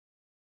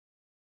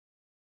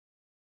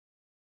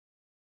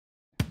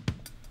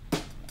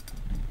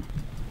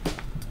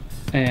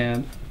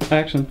And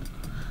action.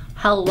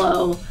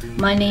 Hello,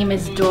 my name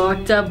is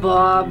Dr.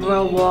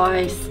 Barbara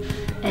Weis,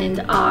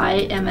 and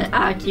I am an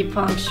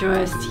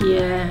acupuncturist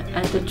here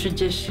at the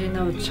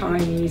Traditional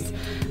Chinese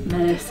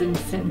Medicine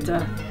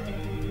Center.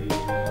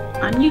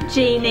 I'm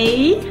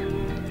Eugenie.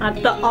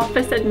 I'm the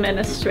office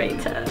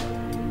administrator.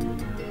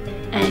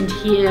 And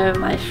here,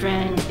 my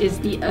friend, is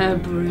the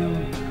herb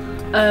room.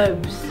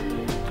 Herbs.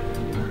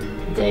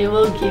 They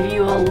will give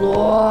you a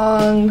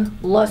long,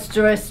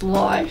 lustrous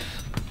life.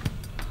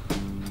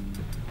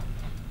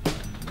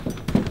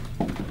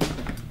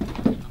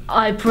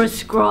 I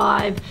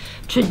prescribe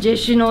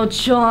traditional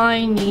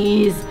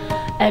Chinese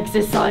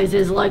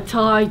exercises like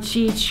Tai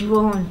Chi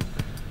Chuan.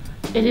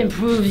 It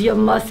improves your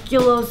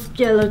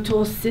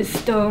musculoskeletal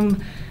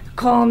system,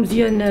 calms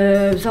your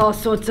nerves, all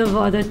sorts of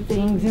other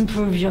things,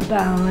 improves your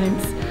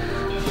balance.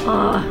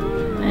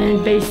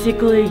 And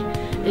basically,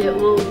 it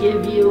will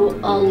give you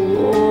a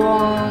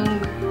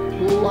long,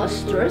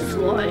 lustrous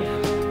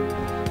life.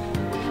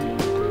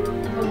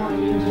 Come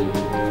on, Eugene.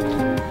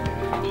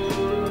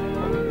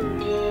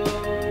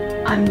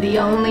 I'm the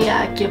only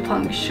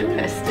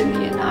acupuncturist in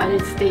the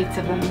United States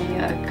of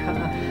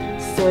America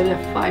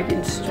certified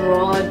in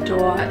straw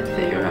dart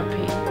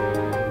therapy.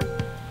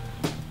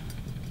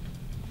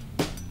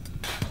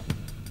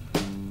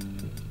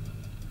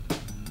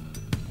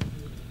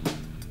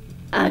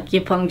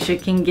 Acupuncture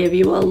can give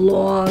you a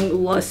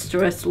long,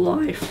 lustrous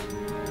life.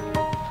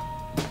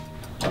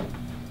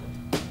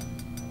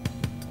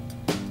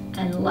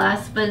 And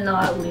last but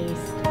not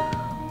least,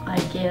 I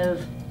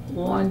give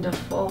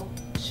wonderful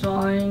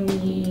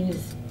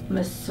Chinese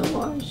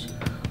massage.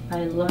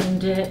 I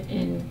learned it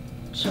in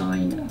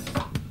China.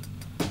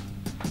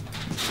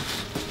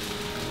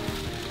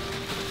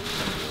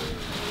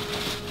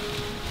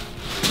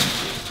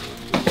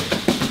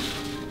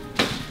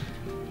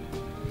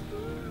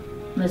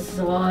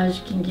 Massage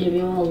can give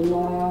you a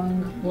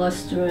long,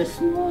 lustrous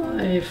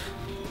life.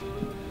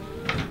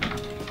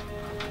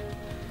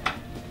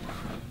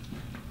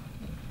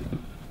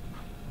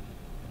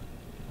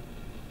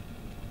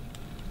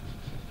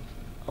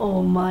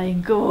 Oh my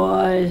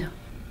God,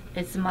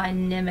 it's my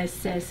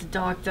nemesis,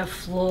 Dr.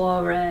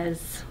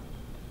 Flores.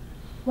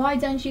 Why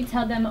don't you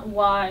tell them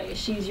why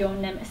she's your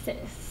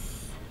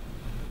nemesis?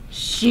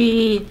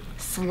 She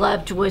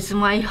slept with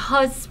my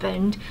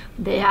husband.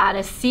 They had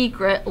a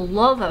secret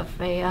love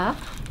affair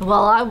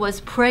while I was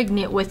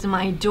pregnant with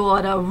my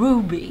daughter,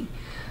 Ruby.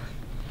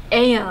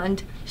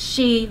 And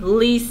she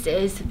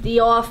leases the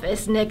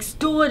office next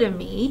door to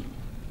me,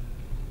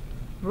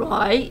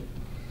 right?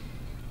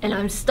 And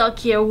I'm stuck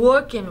here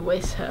working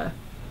with her.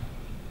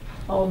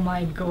 Oh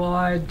my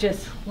God,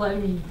 just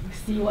let me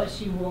see what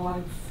she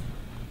wants.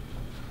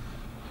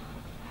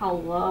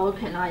 Hello,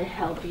 can I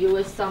help you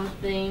with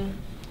something?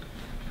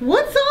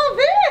 What's all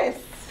this?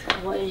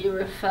 What are you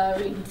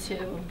referring to?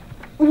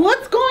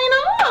 What's going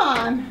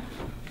on?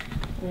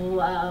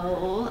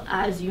 Well,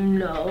 as you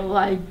know,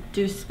 I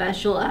do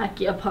special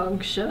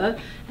acupuncture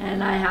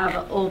and I have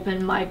an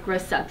open mic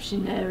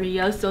reception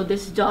area, so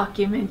this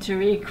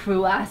documentary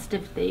crew asked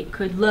if they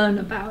could learn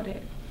about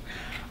it.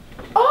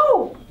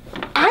 Oh,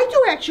 I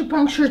do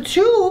acupuncture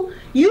too.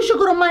 You should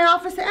go to my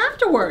office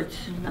afterwards.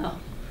 No.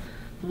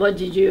 What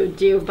did you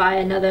do? Buy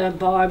another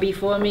Barbie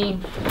for me?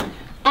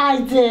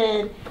 I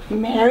did.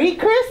 Merry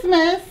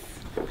Christmas.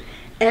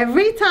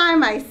 Every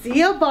time I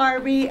see a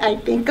Barbie, I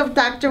think of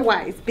Dr.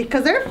 Weis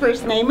because her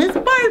first name is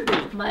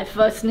Barbie. My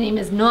first name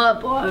is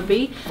not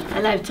Barbie,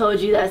 and I've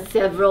told you that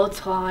several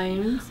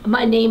times.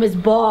 My name is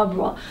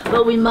Barbara,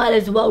 but we might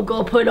as well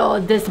go put all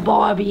this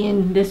Barbie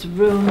in this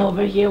room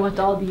over here with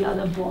all the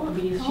other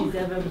Barbies she's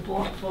ever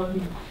bought for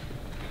me.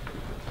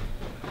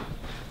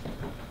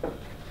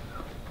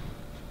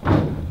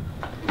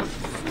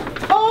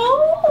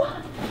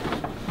 Oh!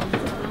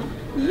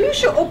 You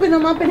should open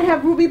them up and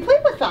have Ruby play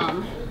with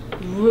them.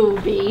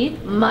 Ruby,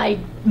 my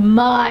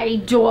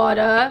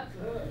daughter,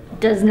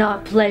 does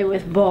not play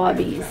with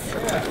Barbies.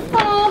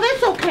 Oh,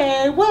 that's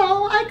okay.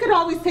 Well, I could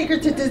always take her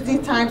to Disney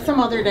time some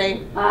other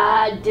day.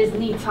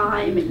 Disney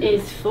time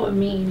is for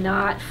me,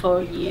 not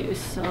for you,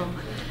 so...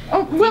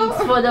 Oh, well,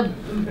 thanks for the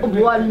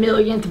 1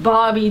 millionth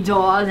Barbie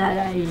doll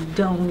that I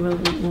don't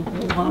really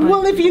want.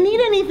 Well, if you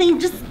need anything,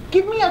 just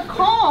give me a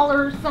call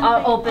or something.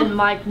 Our open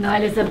mic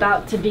night is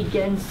about to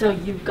begin, so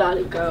you've got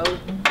to go.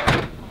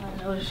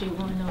 I know she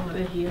went over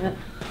here.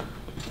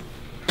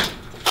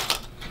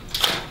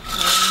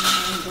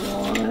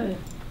 Oh my God.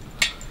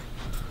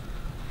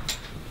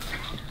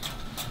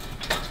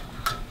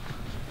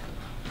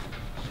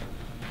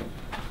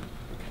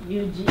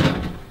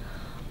 Eugene,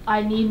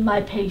 I need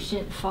my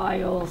patient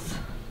files.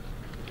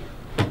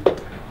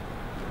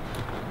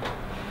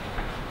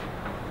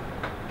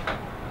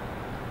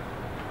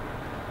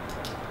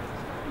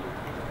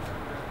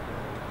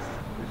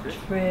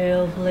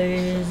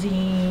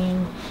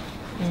 Trailblazing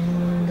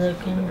in the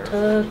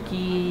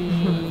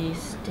Kentucky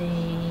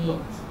state.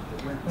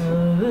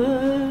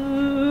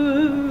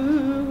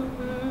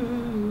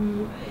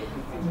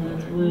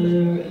 That's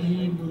where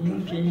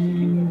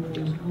Abraham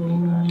was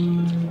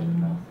born.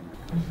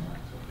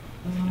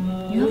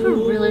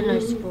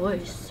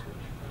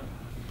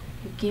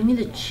 gave me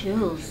the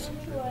chills.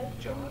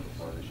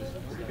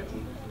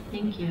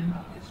 Thank you.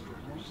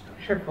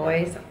 Her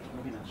voice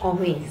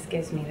always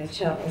gives me the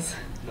chills.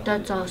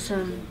 That's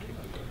awesome.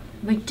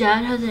 My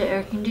dad had the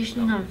air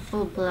conditioning on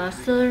full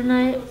blast the other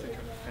night,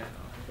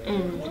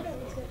 and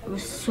it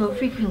was so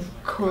freaking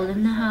cold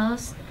in the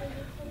house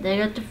that I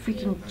got the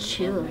freaking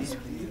chills.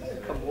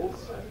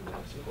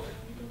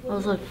 I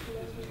was like,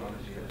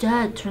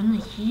 Dad, turn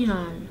the heat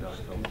on.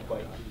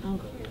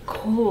 I'm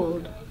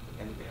cold.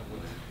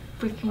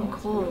 Freaking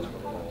cold.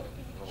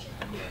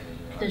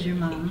 Does your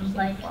mom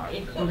like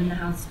it cold in the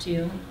house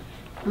too?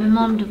 My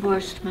mom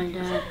divorced my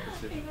dad.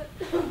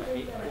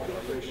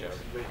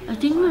 I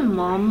think my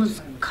mom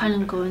was kind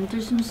of going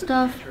through some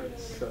stuff.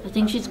 I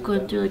think she's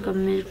going through like a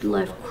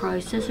midlife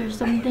crisis or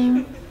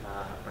something.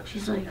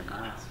 She's like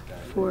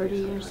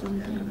 40 or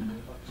something.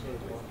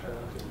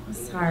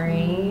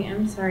 Sorry,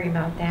 I'm sorry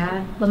about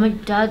that. But my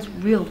dad's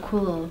real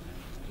cool.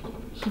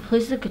 He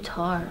plays the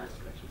guitar.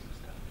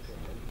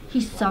 He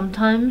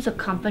sometimes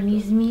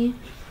accompanies me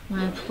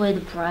when I play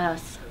the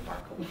brass.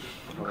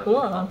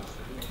 Cool.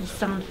 It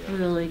sounds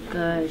really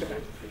good.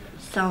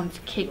 Sounds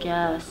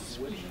kick-ass.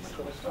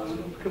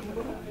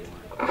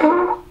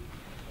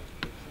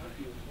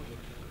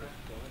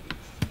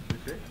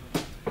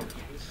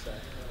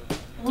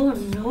 Oh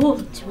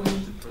no,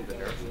 Joey.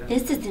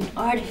 This is an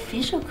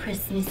artificial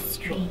Christmas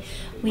tree.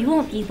 We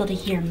won't be able to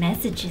hear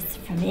messages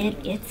from it.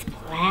 It's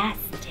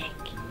plastic.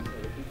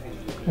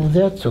 Well,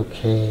 that's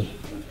okay.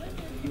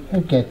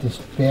 I've got this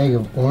bag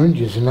of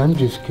oranges and I'm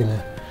just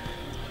gonna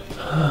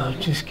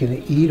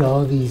eat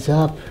all these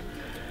up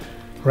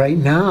right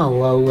now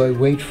while I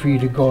wait for you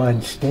to go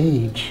on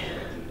stage.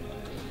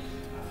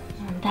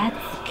 That's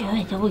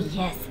good. Oh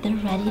yes, they're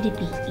ready to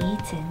be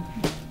eaten.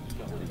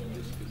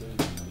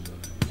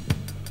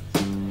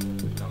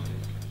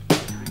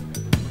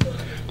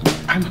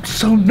 I'm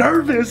so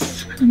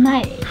nervous.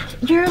 Mike,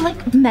 you're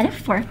like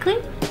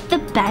metaphorically the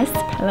best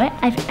poet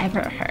I've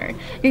ever heard.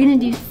 You're gonna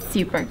do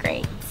super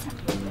great.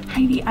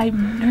 Heidi,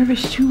 I'm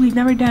nervous too. We've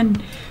never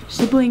done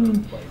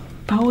sibling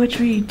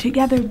poetry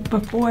together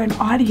before an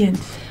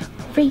audience.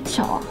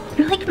 Rachel,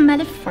 you're like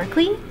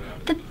metaphorically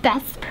the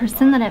best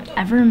person that I've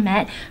ever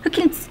met who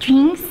can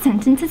string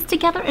sentences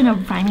together in a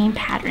rhyming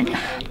pattern.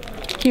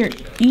 Here,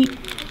 eat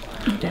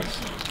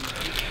this.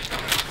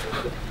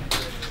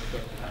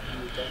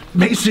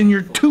 Mason,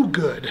 you're too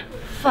good.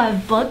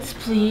 $5,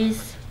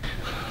 please.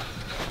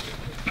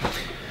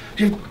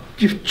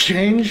 You've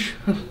changed?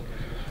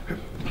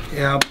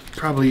 Yeah, I'll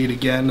probably eat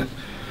again.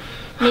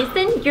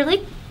 Mason, you're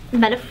like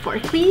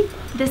metaphorically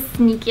the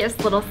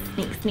sneakiest little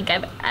sneak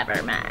I've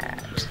ever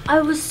met.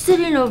 I was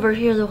sitting over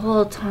here the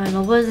whole time.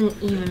 I wasn't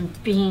even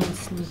being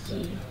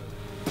sneaky.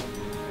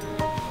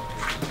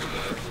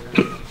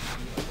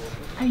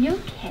 Are you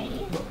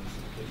okay?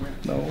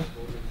 No.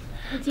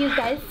 Do you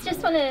guys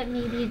just want to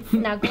maybe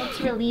snuggle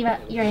to relieve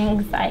your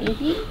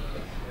anxiety?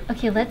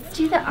 Okay, let's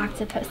do the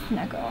octopus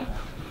snuggle.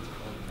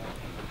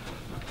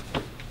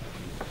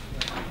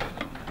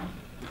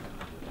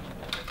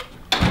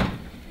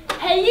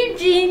 Hey,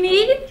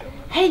 Eugenie!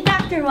 Hey,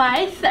 Dr.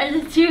 Weis, are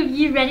the two of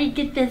you ready to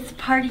get this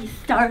party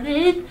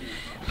started?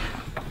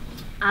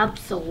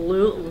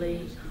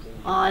 Absolutely.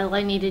 All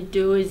I need to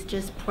do is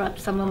just prep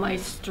some of my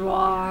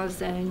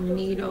straws and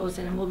needles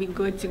and we'll be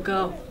good to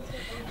go.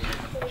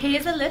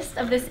 Here's a list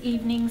of this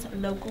evening's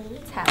local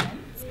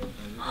talents.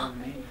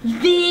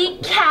 The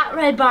Cat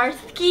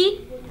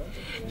Rybarsky?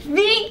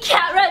 The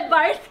Cat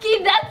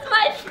Rybarsky? That's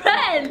my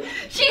friend!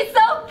 She's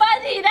so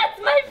funny! That's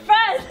my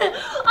friend!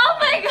 Oh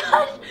my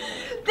gosh!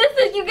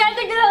 You guys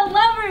are gonna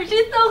love her!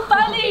 She's so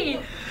funny!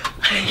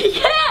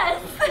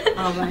 Yes!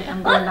 Alright,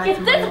 I'm going Let's back get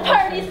to this my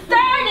party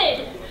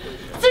started!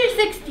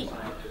 360!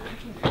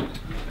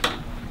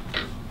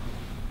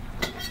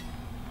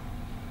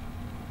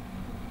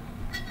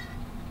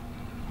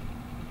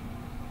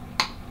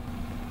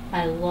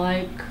 I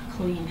like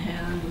clean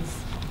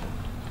hands.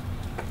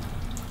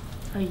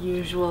 I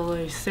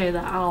usually say the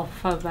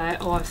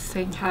alphabet or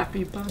sing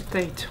happy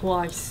birthday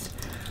twice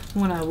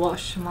when I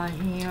wash my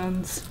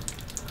hands.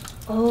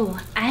 Oh,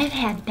 I've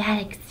had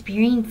bad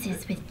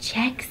experiences with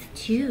checks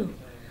too.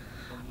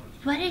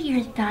 What are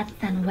your thoughts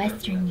on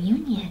Western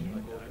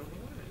Union?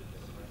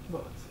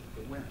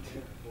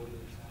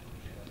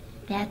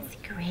 That's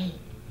great.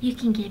 You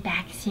can get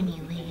back to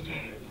me later.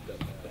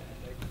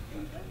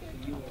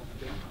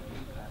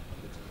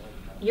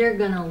 You're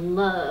gonna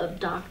love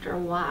Dr.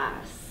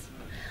 Weis.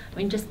 I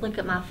mean, just look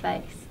at my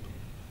face.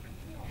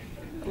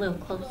 A little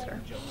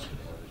closer.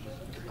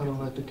 I don't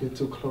like to get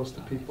too close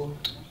to people.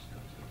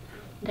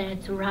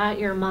 That's right,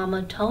 your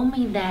mama told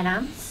me that.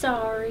 I'm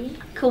sorry.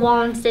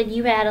 Kawan said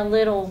you had a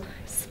little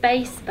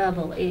space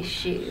bubble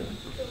issue.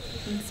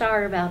 I'm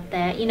sorry about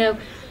that. You know,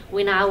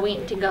 when I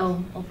went to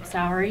go,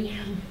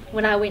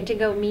 when I went to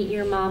go meet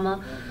your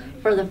mama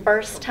for the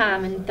first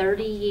time in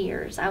 30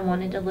 years, I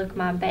wanted to look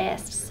my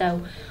best.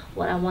 So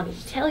what I wanted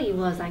to tell you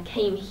was I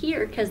came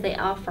here because they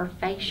offer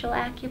facial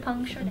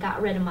acupuncture.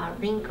 Got rid of my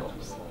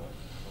wrinkles.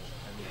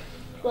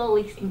 Well,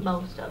 at least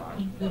most of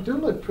them. You do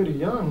look pretty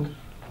young.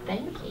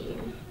 Thank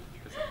you.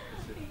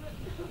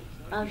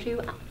 Audrey,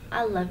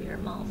 I love your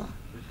mama.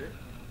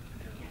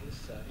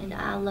 And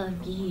I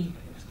love you.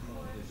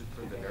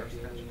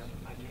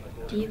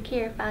 Do you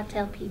care if I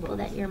tell people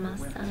that you're my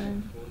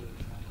son?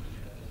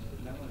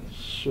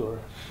 Sure.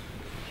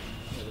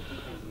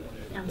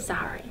 I'm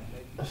sorry.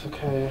 That's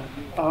okay.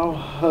 I'll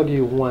hug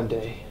you one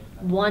day.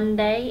 One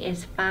day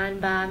is fine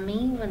by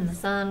me when the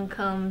sun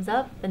comes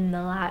up and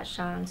the light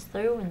shines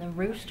through and the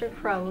rooster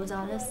crows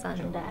on a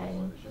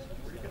Sunday.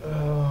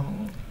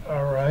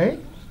 All right.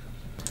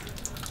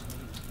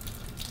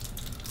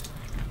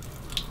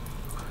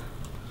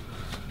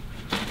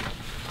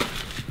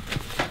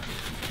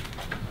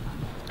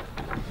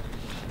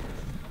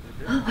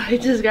 I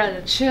just got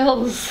the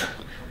chills.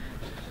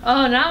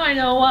 Oh, now I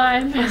know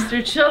why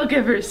Mr.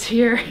 Chillgiver's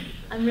here.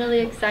 I'm really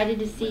excited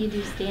to see you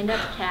do stand-up,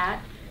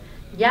 Cat.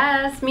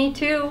 Yes, me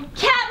too.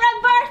 Cat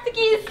Run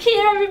Barsky's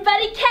here,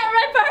 everybody! Cat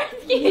Run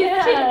Barsky's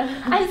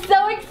here! I'm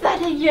so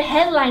excited you're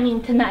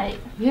headlining tonight.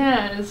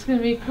 Yeah, it's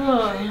gonna be cool.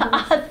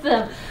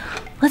 Awesome.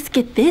 Let's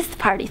get this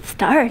party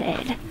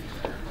started.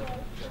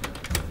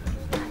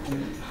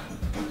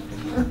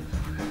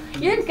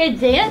 You're a good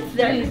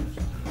dancer.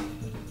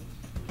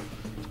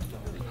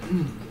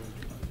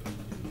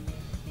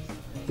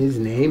 His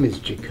name is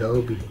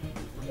Jacoby.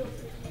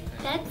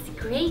 That's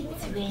great,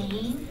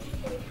 Dwayne.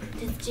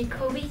 Does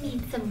Jacoby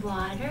need some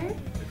water?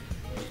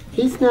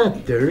 He's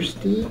not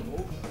thirsty,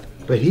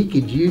 but he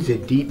could use a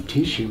deep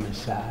tissue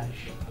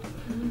massage.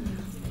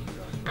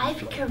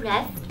 I've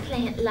caressed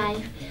plant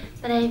life,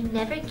 but I've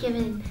never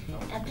given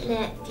a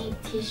plant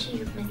deep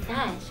tissue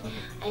massage.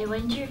 I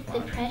wonder if the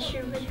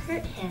pressure would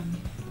hurt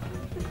him.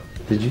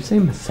 Did you say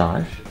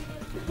massage?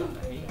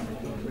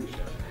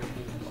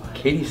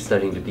 Katie's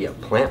studying to be a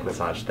plant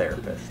massage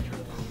therapist.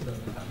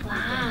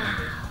 Wow.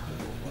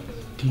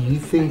 Do you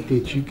think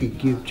that you could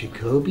give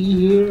Jacoby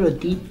here a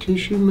deep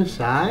tissue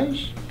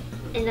massage?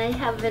 And I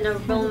have an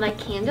aroma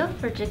candle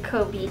for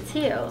Jacoby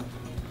too.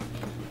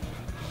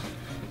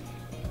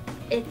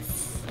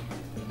 It's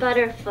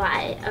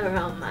butterfly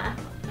aroma.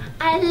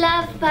 I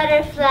love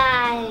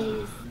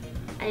butterflies.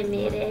 I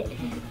made it.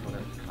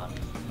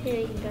 Here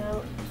you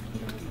go.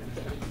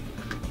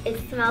 It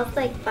smells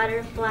like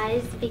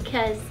butterflies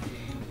because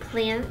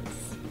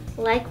plants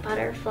like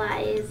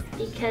butterflies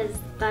because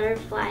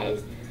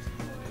butterflies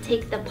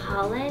take the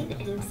pollen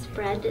and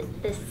spread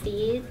the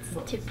seeds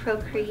to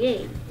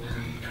procreate.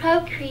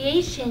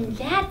 Procreation,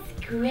 that's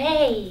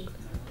great.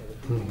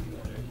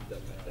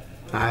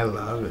 I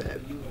love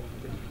it.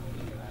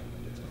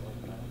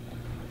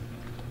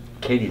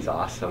 Katie's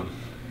awesome.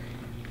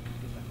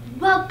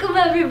 Welcome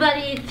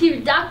everybody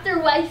to Dr.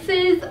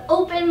 Weiss's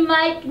open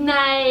mic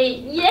night.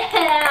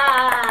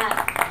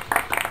 Yeah!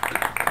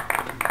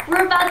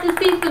 We're about to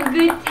see some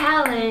good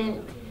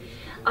talent.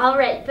 All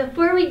right,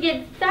 before we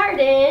get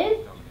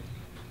started,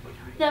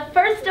 the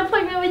first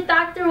appointment with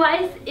Dr.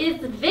 Weiss is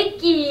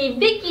Vicky.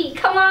 Vicky,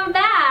 come on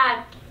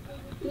back.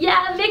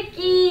 Yeah,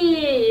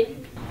 Vicky.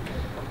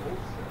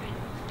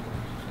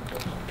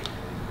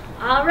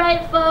 All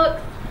right,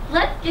 folks,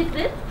 let's get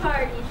this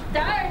party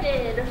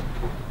started.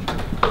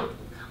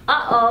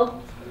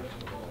 Uh-oh.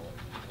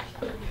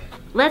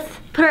 Let's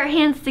put our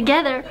hands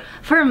together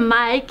for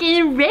Mike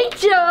and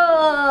Rachel.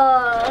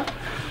 A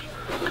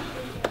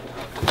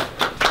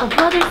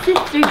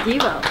brother-sister duo.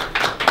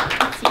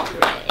 That's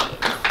great.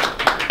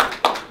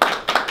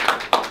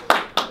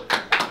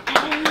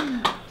 Hey,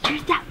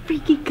 you're that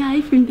freaky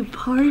guy from the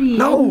party.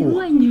 No.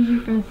 I knew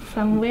you from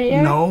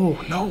somewhere. No.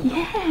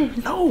 Yes.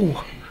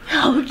 No.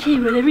 Okay,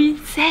 whatever you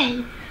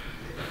say.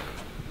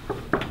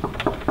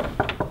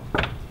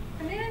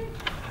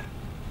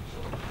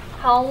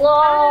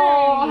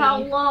 Hello,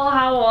 hello,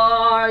 how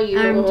are you?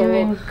 I'm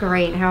doing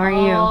great. How are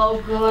you? Oh,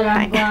 good.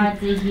 I'm glad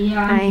to hear.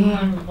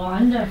 I'm doing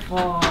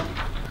wonderful.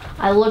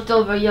 I looked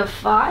over your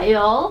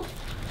file.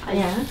 I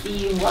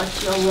see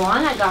what you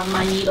want. I got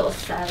my needle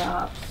set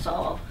up.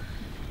 So,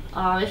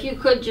 if you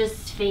could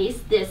just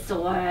face this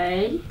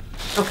way.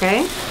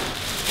 Okay.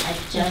 I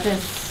just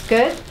This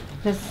good?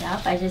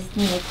 Yep, I just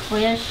need a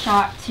clear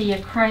shot to your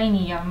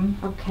cranium.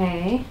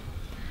 Okay.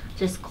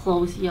 Just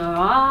close your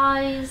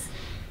eyes.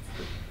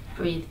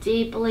 Breathe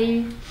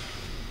deeply.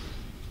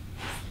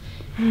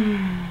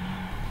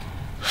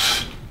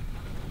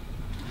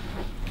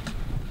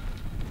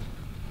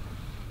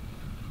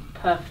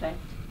 Perfect.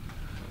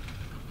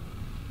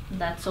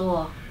 That's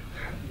all.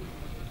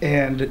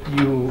 And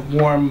you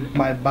warm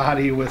my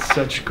body with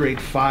such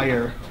great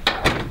fire.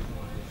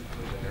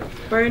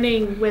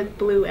 Burning with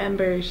blue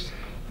embers.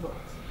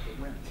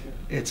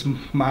 It's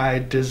my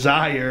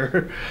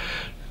desire.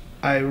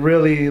 I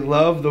really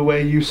love the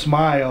way you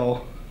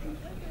smile.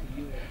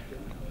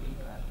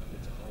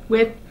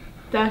 With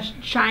the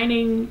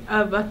shining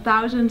of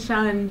 1,000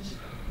 suns.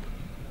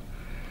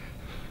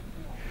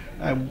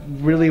 I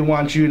really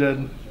want you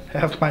to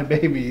have my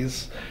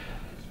babies.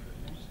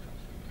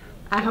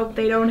 I hope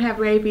they don't have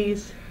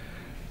rabies.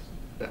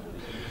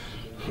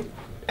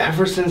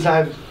 Ever since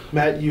I've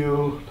met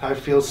you, I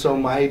feel so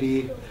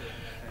mighty.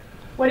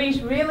 What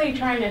he's really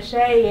trying to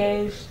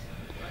say is,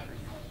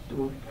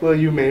 Will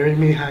you marry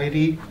me,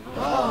 Heidi?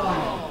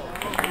 oh.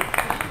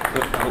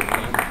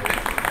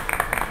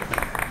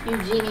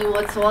 Eugenie,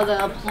 what's all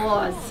the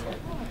applause?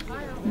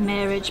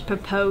 Marriage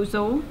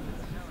proposal.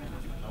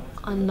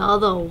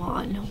 Another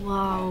one.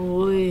 Wow.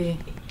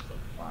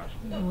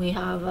 We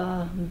have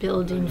a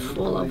building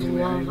full of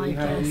love, I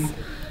guess.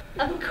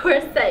 Of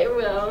course I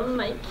will,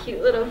 my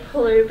cute little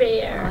polar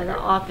bear. The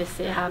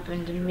opposite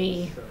happened to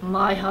me.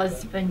 My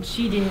husband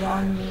cheated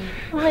on me.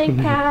 Oh my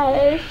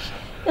gosh.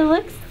 It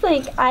looks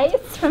like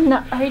ice from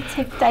the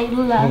Arctic. I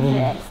love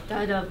it.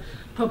 Instead of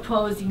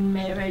proposing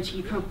marriage,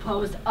 he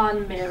proposed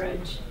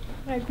unmarriage.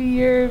 I'd be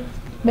your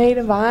maid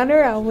of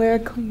honor. I'll wear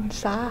clean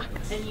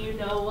socks. And you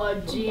know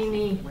what,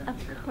 Jeannie? Of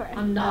course.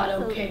 I'm not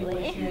okay with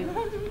it.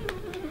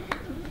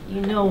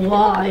 You know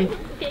why?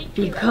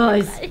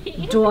 Because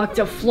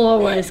Dr.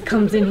 Flores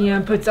comes in here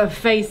and puts her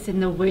face in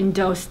the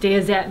window,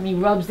 stares at me,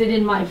 rubs it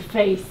in my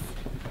face.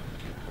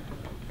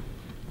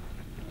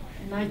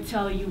 And I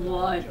tell you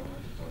what,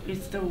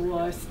 it's the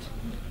worst.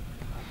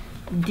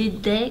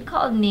 Did they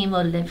call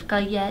Nemo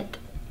Livka yet?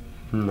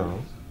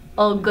 No.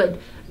 Oh, good.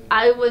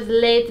 I was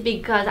late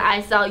because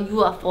I saw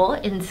UFO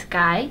in the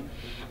sky,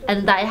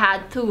 and I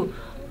had to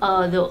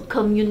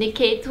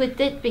communicate with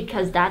it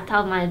because that's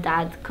how my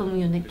dad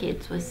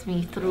communicates with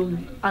me, through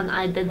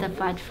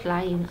unidentified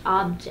flying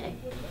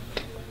object.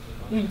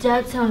 Your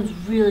dad sounds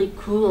really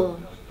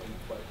cool.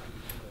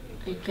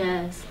 I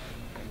guess.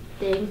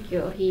 Thank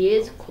you. He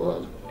is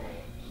cool.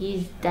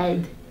 He's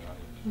dead.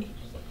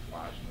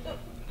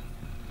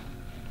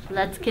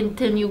 Let's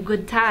continue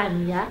good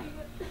time, yeah?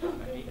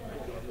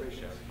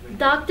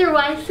 Dr.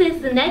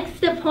 Weiss's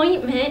next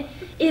appointment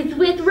is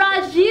with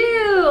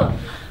Raju.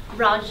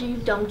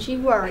 Raju, don't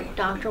you worry.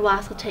 Dr.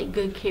 Weiss will take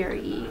good care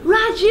of you.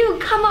 Raju,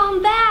 come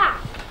on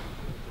back.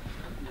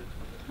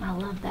 I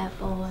love that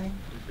boy.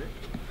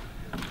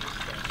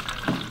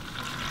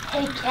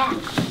 Hey, Kat.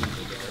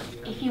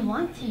 If you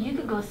want to, you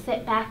could go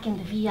sit back in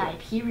the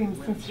VIP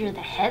room since you're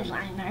the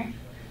headliner.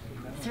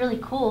 It's really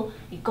cool.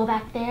 You go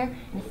back there,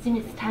 and as soon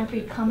as it's time for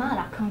you to come out,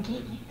 I'll come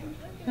get you.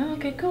 Oh,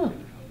 okay, cool.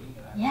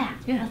 Yeah.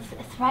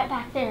 It's right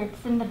back there.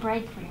 It's in the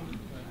break room.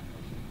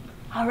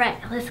 All right,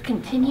 let's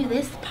continue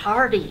this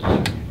party.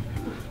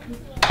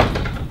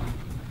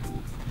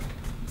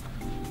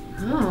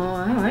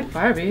 Oh, I like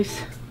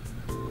Barbies.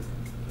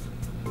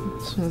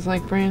 This one's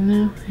like brand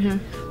new. Yeah.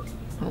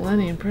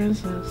 Millennium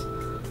Princess.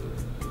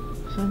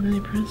 So many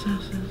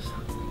princesses.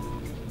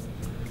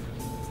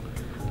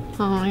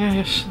 Oh my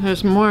gosh,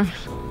 there's more.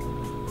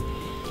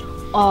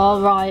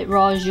 All right,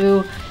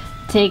 Raju,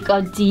 take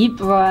a deep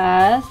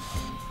breath.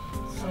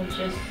 So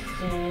just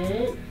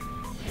sit.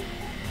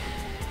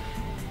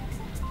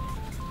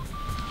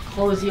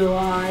 Close your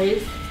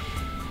eyes.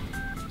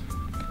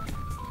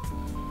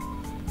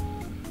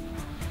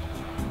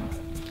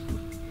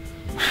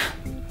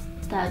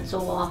 That's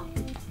all.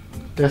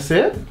 That's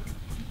it?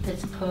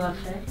 It's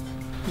perfect.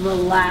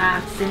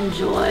 Relax,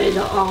 enjoy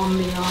the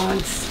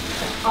ambiance.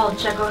 I'll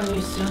check on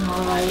you soon,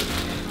 alright?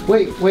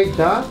 Wait,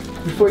 Doc,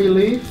 before you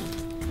leave,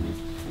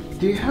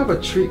 do you have a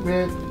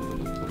treatment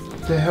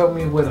to help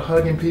me with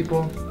hugging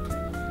people?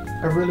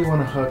 I really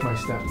want to hug my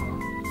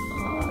stepmom.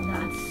 Oh,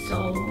 that's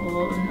so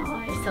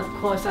nice. Of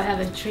course, I have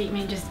a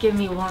treatment. Just give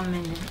me 1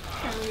 minute.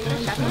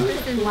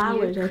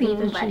 Flowers. I think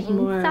that she's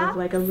more of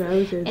like a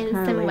roses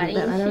kind of lady,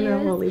 but I don't know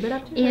if we'll leave it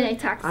up to her. And I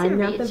talked to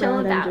Rachel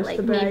about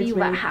like maybe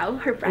how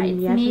her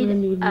bridesmaid or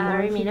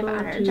maid of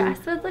honor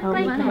dress would look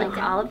like, and like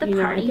all of the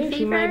party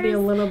favors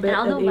and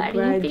all the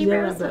wedding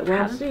favors. So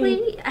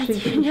probably, I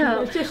do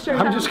know.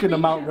 I'm just gonna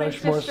Mount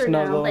Rushmore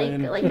snuggle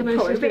in. Like a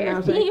polar bear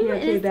theme.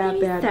 It's so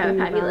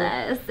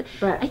fabulous.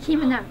 I can't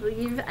even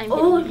believe I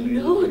made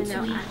even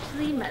though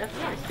actually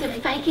metaphors. The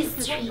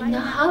ficus tree in the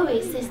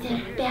hallway says there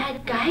are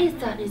bad guys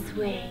on his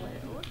way.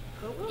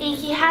 And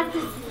he has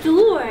a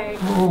sword.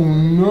 Oh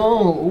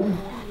no.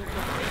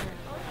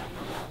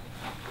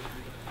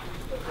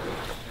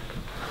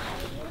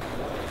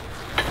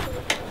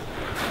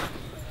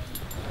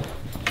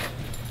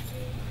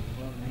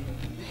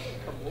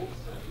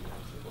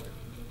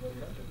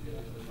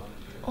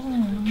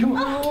 Come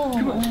on.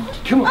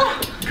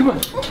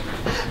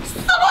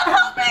 Someone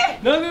help me!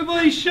 Now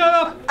everybody shut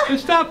up and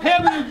stop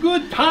having a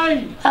good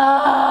time.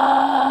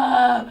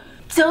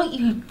 Don't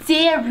you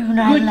dare ruin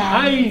our Good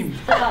lives.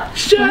 time.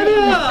 Shut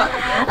up!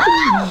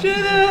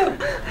 Shut up!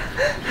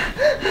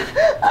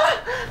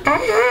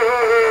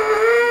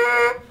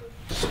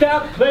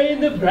 Stop playing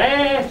the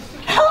brass.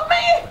 Help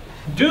me!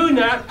 Do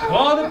not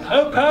call the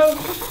popo.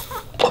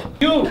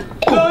 You,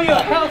 throw your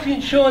health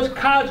insurance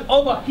cards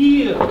over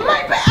here.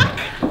 My back!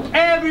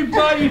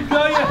 Everybody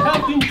throw your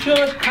health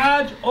insurance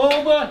cards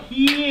over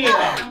here.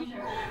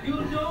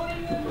 You don't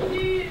even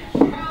need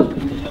health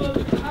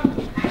insurance cards.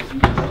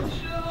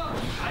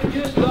 I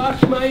just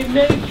lost my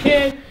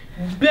Medicare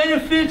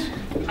benefits.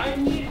 I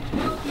need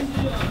health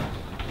insurance.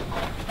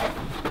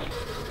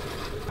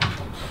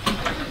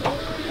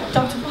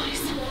 Dr.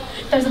 Weiss,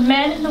 there's a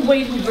man in the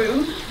waiting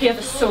room. He has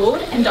a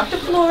sword, and Dr.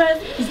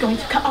 Flores, he's going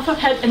to cut off her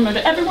head and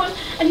murder everyone,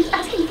 and he's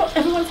asking for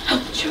everyone's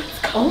health insurance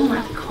card. Oh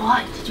my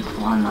god, did you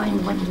call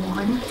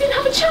 911? I didn't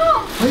have a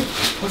chance. Wait,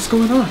 what's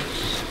going on?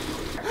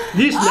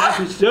 This knife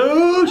is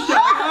so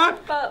sharp.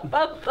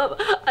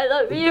 I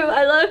love you,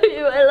 I love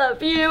you, I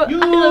love you.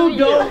 You I love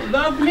don't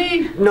love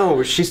me?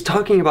 No, she's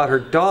talking about her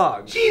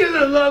dog. She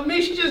doesn't love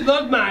me, she just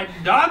loves my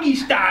doggy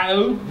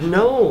style.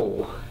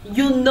 No.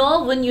 You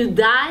know when you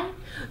die,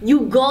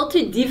 you go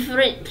to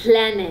different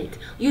planet.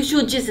 You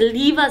should just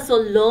leave us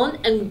alone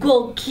and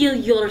go kill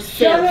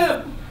yourself. Shut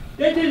up!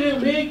 That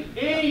doesn't make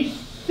any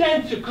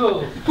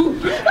sensical.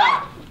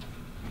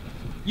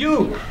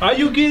 You, are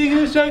you getting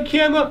this on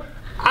camera?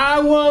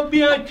 I won't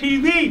be on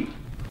TV.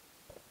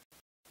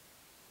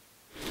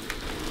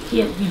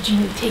 Here,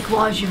 Eugene, take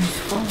Raju's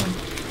phone.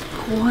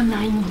 Call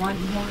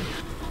 911.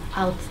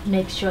 I'll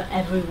make sure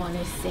everyone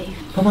is safe.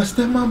 But my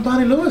stepmom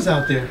Bonnie Lou is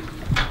out there.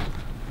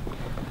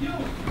 You,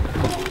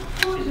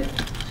 who is it?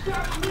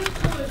 Stop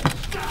whistling!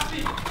 Stop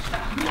it!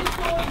 Stop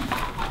whistling!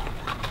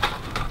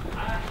 I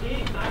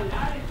hate my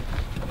life.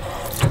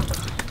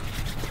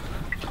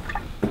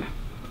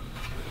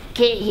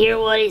 Can't hear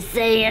what he's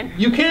saying.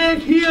 You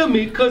can't hear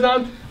me because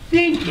I'm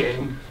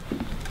thinking.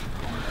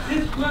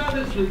 This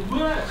wireless would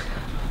work.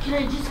 Can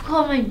I just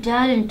call my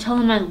dad and tell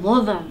him I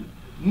love him?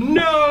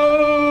 No!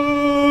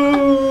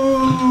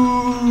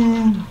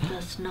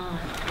 Guess not.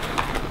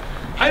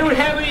 I don't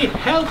have any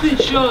health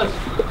insurance.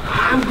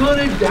 I'm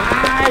gonna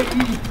die.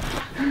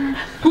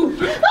 Who's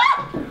that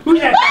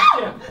back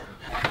there?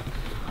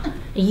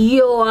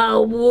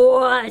 Your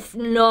worst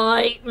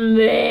nightmare.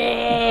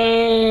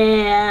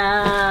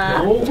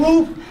 Don't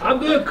move. I'm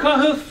gonna cut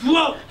her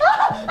throat.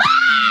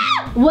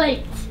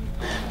 Wait.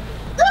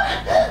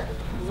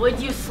 Would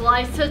you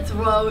slice her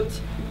throat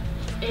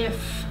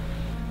if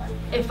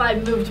I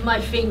moved my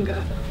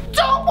finger?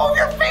 Don't move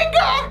your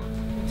finger!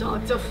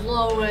 Dr.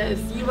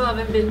 Flores, you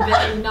haven't been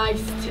very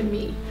nice to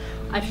me.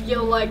 I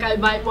feel like I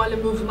might want to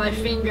move my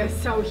finger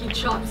so he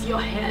chops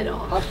your head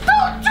off.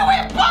 Don't do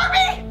it,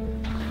 Barbie!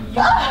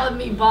 You called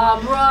me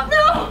Barbara?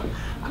 No!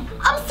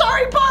 I'm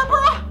sorry,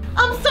 Barbara!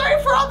 I'm sorry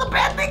for all the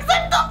bad things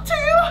I've done to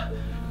you!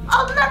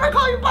 I'll never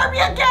call you Barbie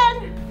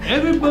again!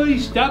 Everybody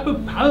stop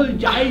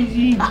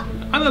apologizing.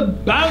 I'm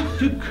about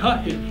to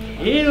cut his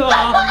head off.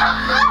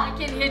 I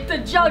can hit the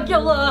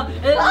jugular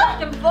and make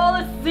him fall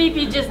asleep.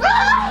 He just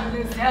on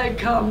his head.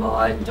 Come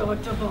on,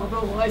 Dr.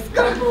 Barbara Weiss,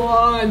 come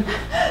on.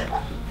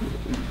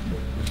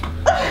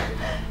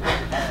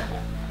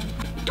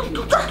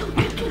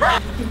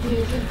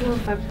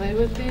 If I play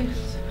with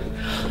these?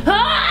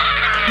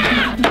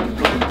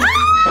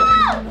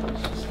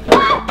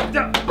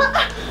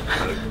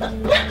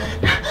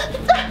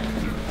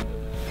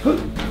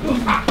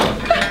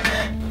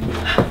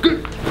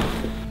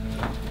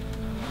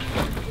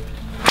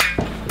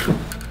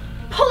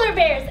 Polar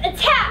bears,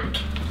 attack!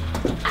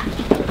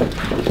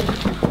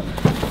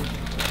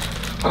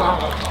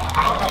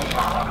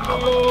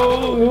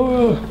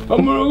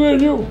 I'm gonna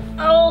get you.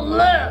 Oh,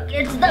 look,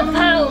 it's the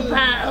Pow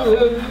Pow.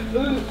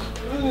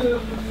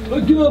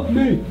 Get off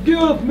me! Get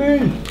off me!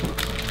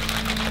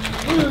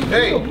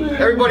 Hey,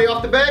 everybody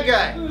off the bad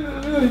guy.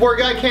 Poor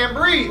guy can't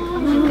breathe. Oh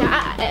my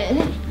God.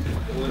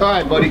 All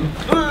right, buddy.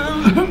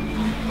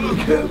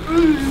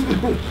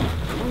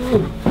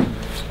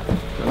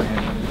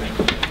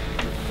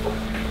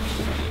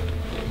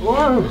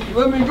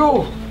 Let me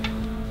go.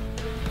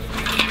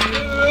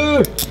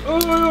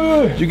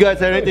 You guys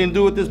had anything to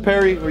do with this,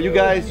 Perry? Or you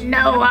guys?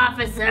 No,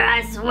 officer,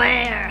 I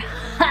swear.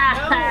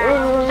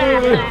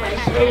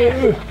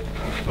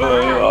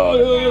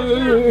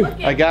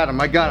 I got him.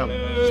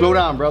 Slow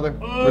down, brother.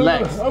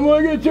 Relax. I'm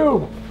gonna get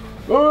you.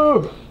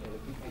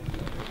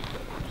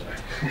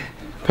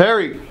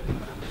 Perry,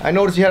 I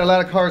noticed you had a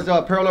lot of cars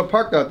parallel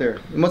parked out there.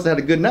 You must have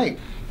had a good night.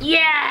 Yeah,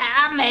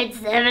 I made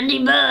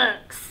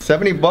 $70.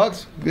 70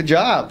 bucks? Good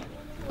job.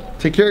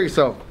 Take care of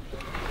yourself.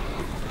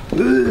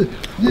 It's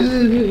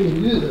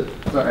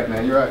all right,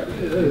 man. You're all right.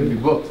 You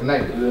booked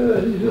tonight.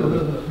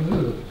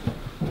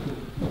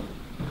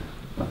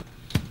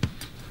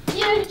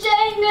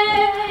 Eugenie!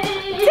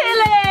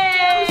 Tilly!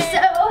 I'm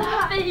so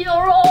happy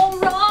you're all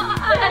right.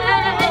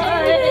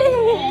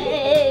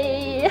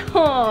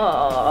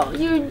 Oh,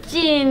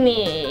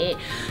 Eugenie,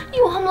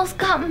 you almost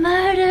got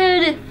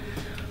murdered.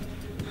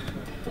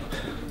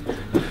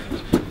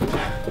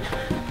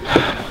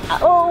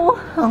 Oh,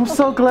 I'm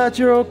so glad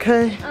you're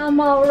okay. I'm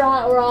all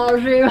right,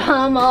 Raju.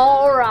 I'm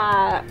all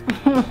right.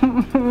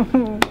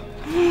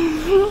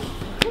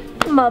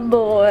 My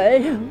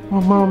boy. My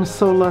mom is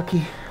so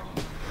lucky.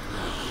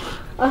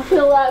 I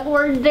feel like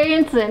we're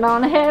dancing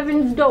on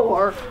heaven's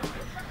door.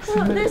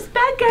 Well, this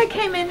bad guy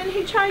came in and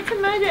he tried to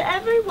murder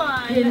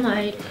everyone. Good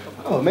night.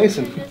 Oh,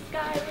 Mason.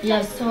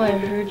 Yeah, so I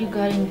heard you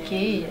got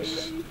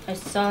engaged. I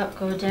saw it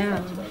go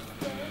down.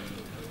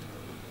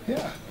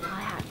 Yeah.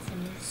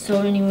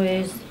 So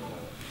anyways,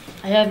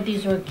 I have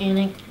these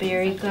organic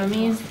berry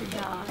gummies.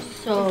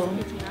 So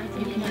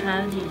you can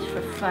have these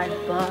for $5.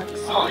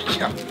 Oh,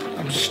 yeah.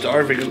 I'm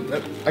starving.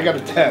 I got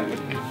a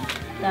 10.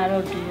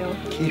 That'll do.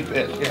 Keep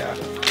it, yeah.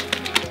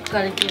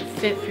 Gotta get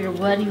fit for your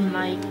wedding,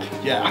 Mike.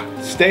 Yeah,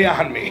 stay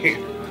on me.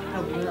 I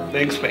will.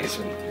 Thanks,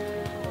 Mason.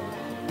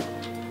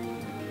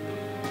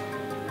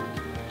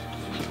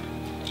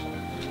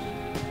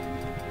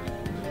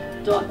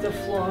 Dr.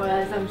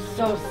 Flores, I'm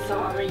so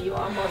sorry you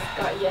almost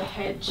got your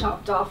head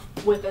chopped off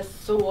with a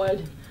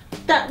sword.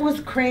 That was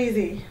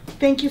crazy.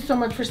 Thank you so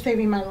much for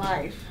saving my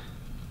life.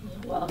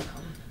 You're welcome.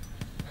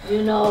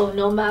 You know,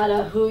 no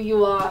matter who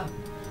you are,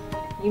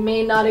 you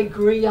may not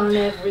agree on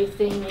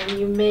everything and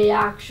you may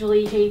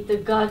actually hate the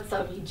guts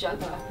of each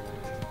other,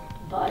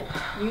 but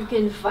you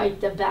can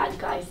fight the bad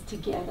guys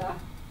together.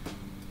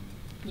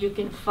 You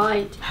can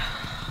fight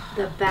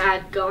the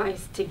bad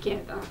guys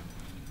together.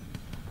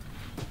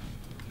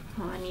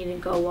 Oh, I need to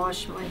go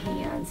wash my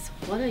hands.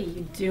 What are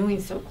you doing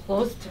so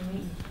close to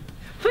me?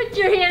 Put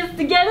your hands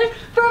together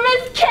for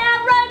Miss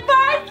Cameron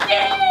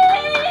Barsky!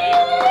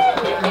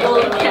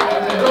 Golden cow,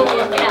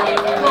 golden cow,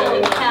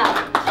 golden cow.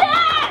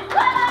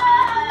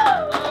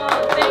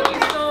 Thank you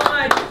so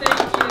much. Thank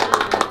you.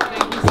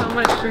 Thank you so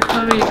much for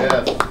coming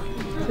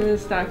to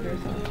this doctor's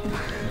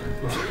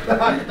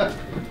office.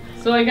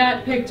 So I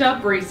got picked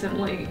up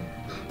recently.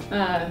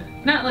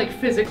 Not like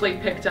physically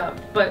picked up,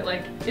 but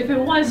like if it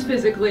was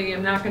physically,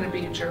 I'm not gonna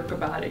be a jerk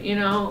about it, you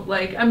know?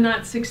 Like I'm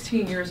not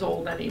 16 years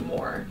old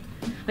anymore.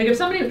 Like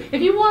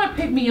if you wanna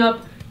pick me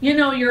up, you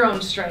know your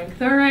own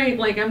strength, all right?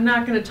 Like I'm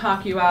not gonna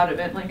talk you out of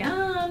it, like,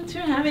 oh, I'm too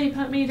heavy,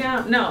 put me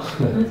down. No,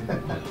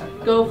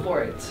 go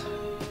for it.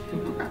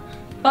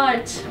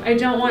 But I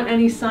don't want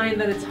any sign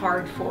that it's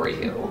hard for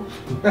you.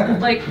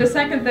 Like the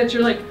second that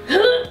you're like,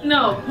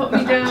 no, put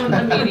me down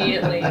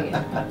immediately.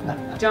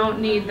 Don't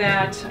need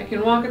that. I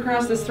can walk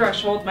across this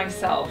threshold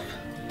myself.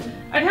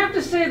 I'd have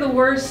to say the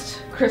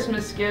worst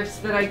Christmas gifts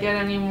that I get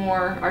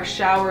anymore are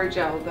shower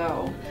gel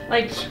though.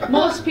 Like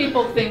most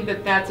people think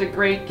that that's a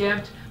great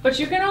gift, but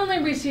you can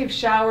only receive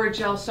shower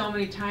gel so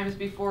many times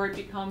before it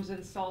becomes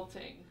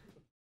insulting.